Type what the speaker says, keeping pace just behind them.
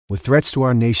With threats to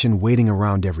our nation waiting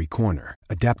around every corner,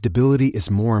 adaptability is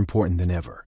more important than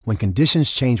ever. When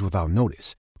conditions change without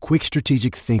notice, quick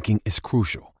strategic thinking is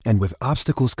crucial. And with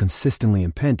obstacles consistently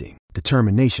impending,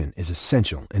 determination is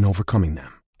essential in overcoming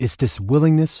them. It's this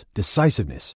willingness,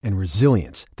 decisiveness, and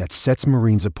resilience that sets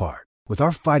Marines apart. With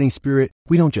our fighting spirit,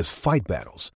 we don't just fight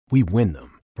battles, we win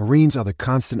them. Marines are the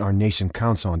constant our nation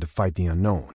counts on to fight the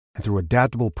unknown. And through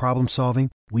adaptable problem solving,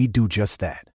 we do just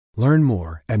that. Learn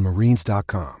more at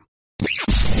marines.com.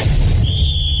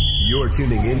 You're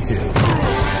tuning into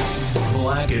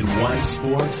Black and White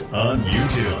Sports on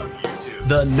YouTube.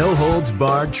 The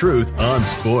no-holds-barred truth on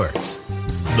sports.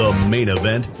 The main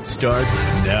event starts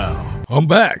now. I'm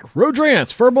back.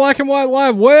 Rodrance for Black and White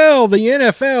Live. Well, the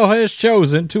NFL has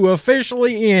chosen to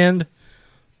officially end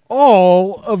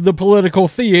all of the political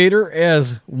theater,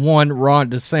 as one Ron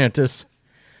DeSantis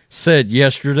said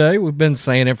yesterday. We've been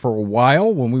saying it for a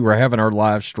while when we were having our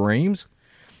live streams.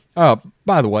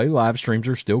 By the way, live streams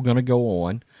are still going to go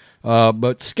on,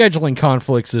 but scheduling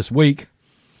conflicts this week,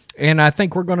 and I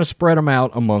think we're going to spread them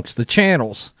out amongst the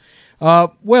channels.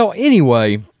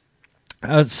 Anyway,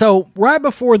 so right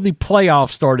before the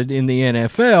playoffs started in the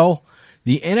NFL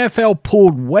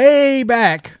pulled way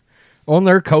back on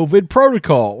their COVID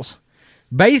protocols.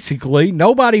 Basically,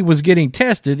 nobody was getting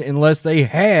tested unless they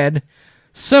had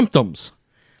symptoms.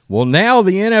 Well, now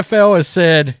the NFL has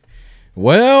said,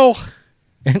 well,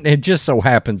 and it just so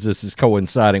happens this is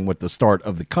coinciding with the start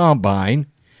of the combine,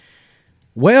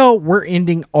 well, we're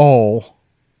ending all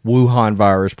Wuhan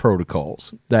virus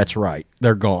protocols. That's right.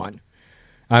 They're gone.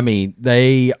 I mean,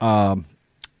 they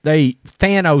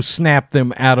Thanos snapped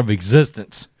them out of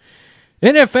existence.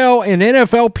 NFL and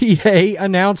NFLPA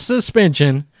announced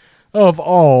suspension of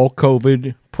all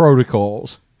COVID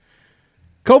protocols.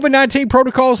 COVID-19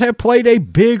 protocols have played a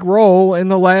big role in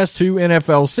the last two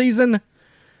NFL seasons,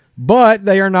 but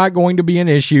they are not going to be an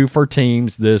issue for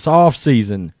teams this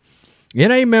offseason.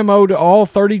 In a memo to all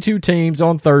 32 teams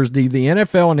on Thursday, the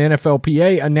NFL and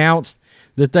NFLPA announced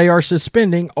that they are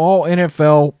suspending all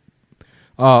NFL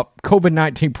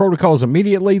COVID-19 protocols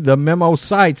immediately. The memo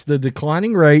cites the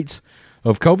declining rates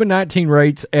of COVID-19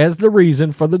 rates as the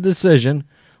reason for the decision,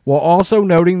 while also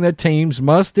noting that teams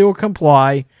must still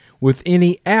comply with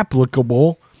any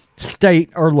applicable state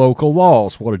or local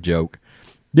laws. What a joke.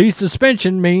 The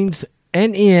suspension means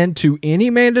an end to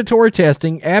any mandatory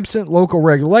testing. Absent local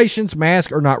regulations,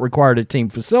 masks are not required at team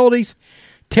facilities.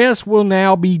 Tests will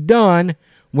now be done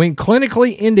when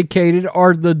clinically indicated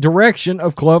are the direction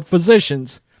of club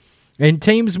physicians. And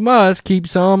teams must keep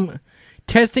some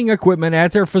testing equipment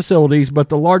at their facilities, but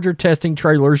the larger testing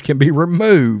trailers can be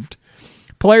removed.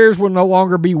 Players will no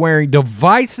longer be wearing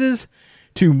devices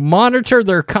to monitor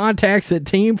their contacts at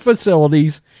team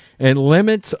facilities, and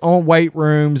limits on weight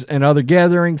rooms and other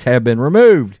gatherings have been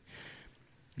removed.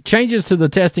 Changes to the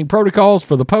testing protocols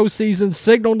for the postseason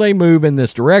signaled a move in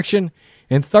this direction,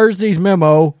 and Thursday's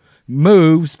memo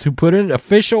moves to put an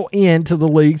official end to the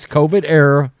league's COVID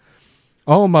era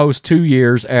almost 2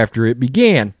 years after it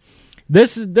began.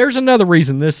 There's another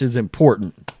reason this is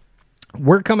important.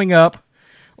 We're coming up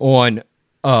on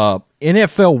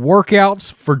NFL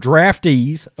workouts for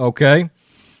draftees, okay?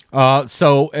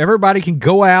 So everybody can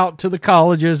go out to the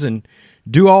colleges and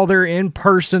do all their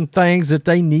in-person things that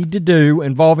they need to do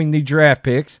involving the draft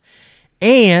picks.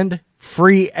 And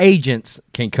free agents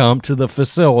can come to the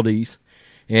facilities,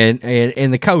 and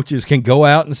the coaches can go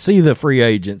out and see the free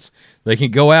agents. They can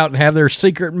go out and have their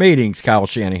secret meetings, Kyle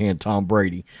Shanahan, Tom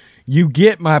Brady. You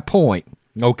get my point,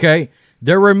 okay?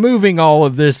 They're removing all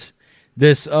of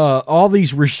all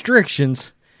these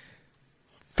restrictions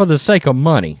for the sake of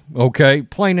money, okay?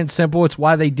 Plain and simple. It's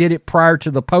why they did it prior to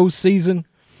the postseason.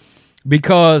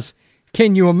 Because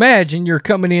can you imagine you're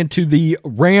coming into the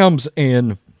Rams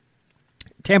and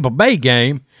Tampa Bay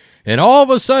game, and all of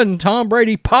a sudden Tom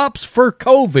Brady pops for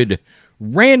COVID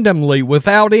randomly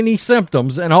without any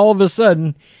symptoms, and all of a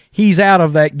sudden he's out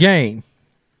of that game.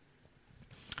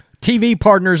 TV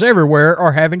partners everywhere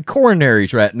are having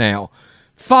coronaries right now.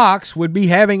 Fox would be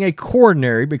having a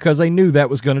coronary because they knew that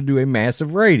was going to do a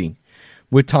massive rating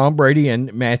with Tom Brady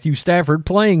and Matthew Stafford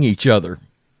playing each other.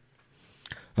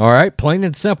 All right, plain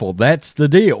and simple. That's the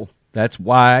deal. That's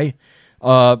why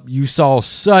you saw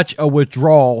such a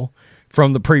withdrawal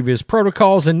from the previous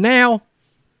protocols. And now,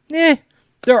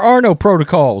 there are no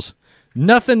protocols.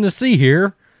 Nothing to see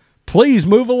here. Please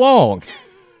move along.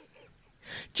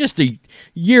 Just a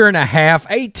year and a half,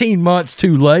 18 months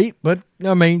too late. But,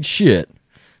 I mean, shit.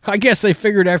 I guess they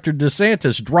figured after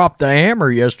DeSantis dropped the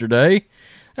hammer yesterday,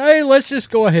 hey, let's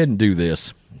just go ahead and do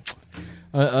this.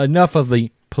 Enough of the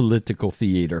political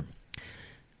theater.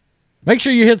 Make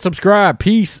sure you hit subscribe.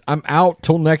 Peace. I'm out.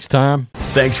 Till next time.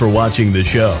 Thanks for watching the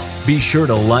show. Be sure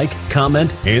to like,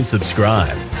 comment, and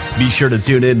subscribe. Be sure to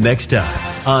tune in next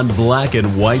time on Black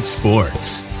and White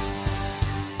Sports.